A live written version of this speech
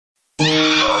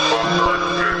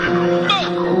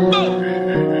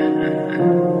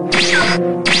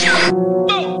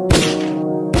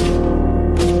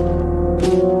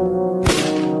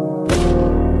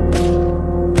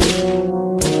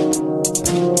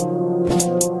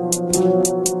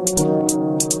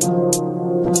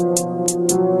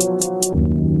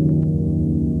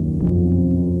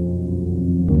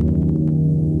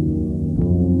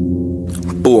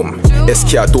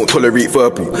Yeah, I don't tolerate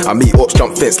verbal. I make ops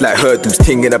jump fence like hurdles.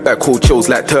 Ting in a bag, hold chills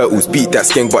like turtles. Beat that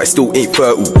skeng, but it still ain't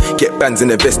fertile. Get bands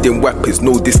and invest in whappers.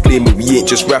 No disclaimer, we ain't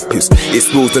just rappers.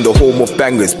 It's rules in the home of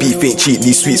bangers. Beef ain't cheap,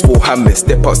 need sweets for hammers.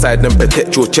 Step outside and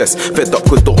protect your chest. Fed up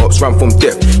cause the ops ran from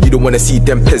death. You don't wanna see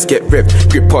them pets get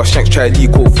revved. Grip past shanks, try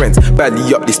leak all friends.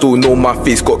 Badly up, they still know my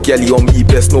face. Got galley on me,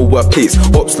 best know where place.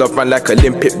 Ops love ran like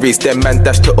Olympic race. Them man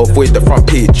dash to avoid the front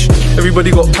page.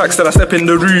 Everybody got packs that I step in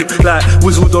the room. Like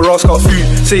Wizzle the rascal food.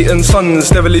 Satan's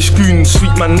sons, devilish goons.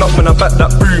 Sweet man up when I back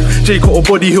that broom. Jay got a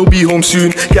body, he'll be home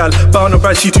soon. Gal, bound and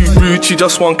bad, she too rude. She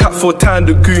just want cat for tan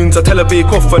the goons. I tell her bake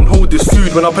off and hold this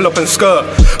food when I pull up and skirt.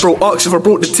 Bro, ask if I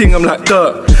brought the ting, I'm like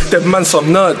dirt. Them man some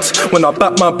nerds. When I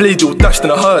back my blade, you'll dash in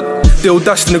a herd. They'll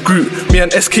dash in a group. Me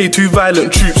and SK, two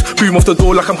violent troops. Boom off the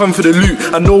door like I'm coming for the loot.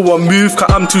 And no one move, cause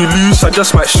I'm too loose, I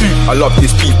just might shoot. I love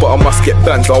this beat, but I must get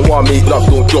bands. I wanna make love,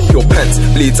 don't drop your pants.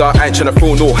 Blades out, I ain't tryna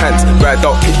throw no hands. Ride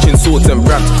out kitchen, swords and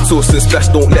rams. Sauce and splash,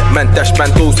 don't let man dash. Man,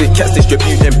 those with cats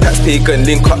distributing packs. Pagan,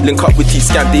 link up with these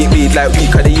scam. They ain't made like we,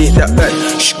 cause they ain't that bad.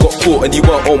 Shh, got caught and you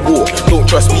weren't on war. Don't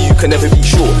trust me, you can never be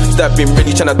sure. Stabbing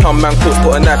ready, tryna turn man course.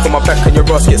 Put a knife on my back and your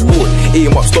ass gets bored.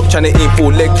 Aim up, stop tryna aim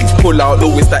for leggies. Pull out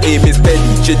low, it's that aim is belly.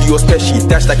 Jelly or special,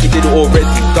 dash like he did it already.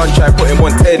 Gun try, put him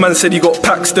on 10. Man said he got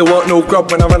packs, there weren't no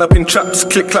grub when I ran up in traps.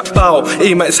 Click, clap, bow.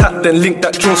 Aim at his hat, then link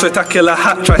that drone spectacular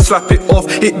hat. Try slap it off,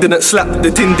 it didn't slap.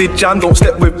 The tin did jam, don't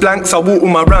step with blanks. I walk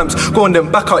with my rams. Go on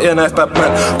then, back out your knife, bad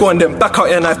man. Go on then, back out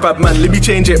your knife, bad man. Let me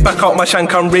change it, back out my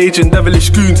shank, I'm raging. Devilish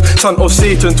goons, son of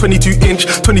Satan. 22 inch,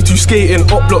 22 skating.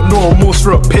 Up block, no remorse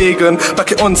for a pagan.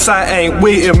 Back it on site, I ain't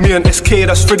waiting. Me and SK,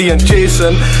 that's Freddy and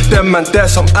Jason. Them man, they're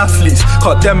some athletes.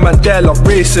 Cause them man, they're love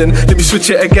racing. Let me switch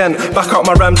it again. Back out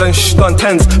my rams and done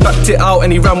tens. Backed it out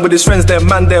and he ran with his friends. Their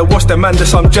man there, watch their man, there's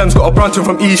some gems. Got a branch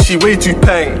from East, she way too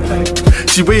peng.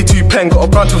 She way too peng. Got a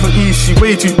branch from East, she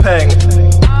way too peng.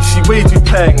 She way too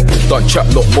peng. Don't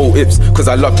chat lot motives, cause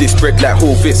I love this bread like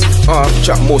whole fist.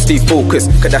 Chat more, stay focused,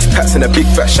 cause that's pats and a big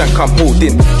fat shank I'm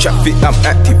holding. Chat fit, I'm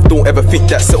active, don't ever think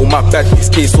that settle my badness.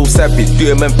 Case so savage,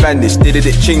 do him and vanish. Did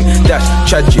it ching, dash,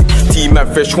 tragic.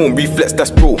 T-man fresh home, reflex,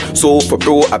 that's bro. So for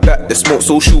bro, I back the smoke.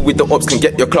 Social with the ops can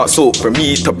get your clout. So from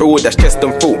me to bro, that's chest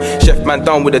and throat. Chef man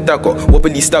down with a dagger,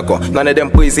 wobbly stagger. None of them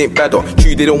boys ain't badder.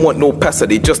 True, they don't want no passer,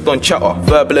 they just don't chatter.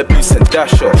 Verbal abuse and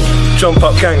dasher. Jump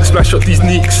up gang, smash up these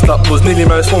neeks. That was nearly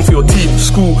 -1 for your team.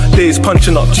 School days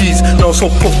punching up G's. Now so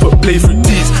puff foot, play through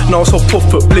D's. Now so puff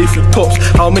foot, play through tops.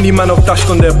 How many man have dashed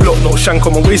on their block? No shank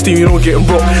on my waist and you know getting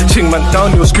rocked. Ching man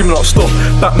down, you were screaming out stop.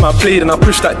 Back my blade and I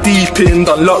push that deep in.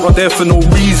 Done lot right there for no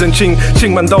reason. Ching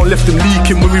man down, left him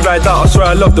leaking. When we ride out, I swear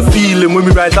I love the feeling. When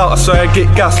we ride out, I swear I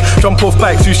get gas. Jump off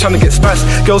bikes, who's trying to get smashed?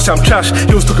 Girls say I'm trash.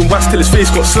 He was talking wax till his face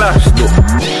got slashed. Look,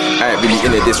 I ain't really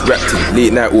into this rap thing.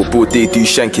 Late night or broad day do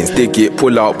shankings. Dig it,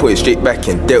 pull out, put it straight back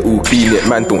in. They're all clean it,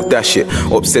 man don't dash it.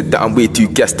 Ops said that I'm way too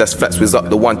gassed, that's flats. Was up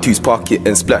the 1-2s, park it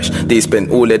and splash. They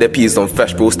spend all of their peas on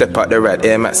flash, bro. Step out the ride,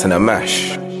 Air Max and a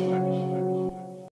mash.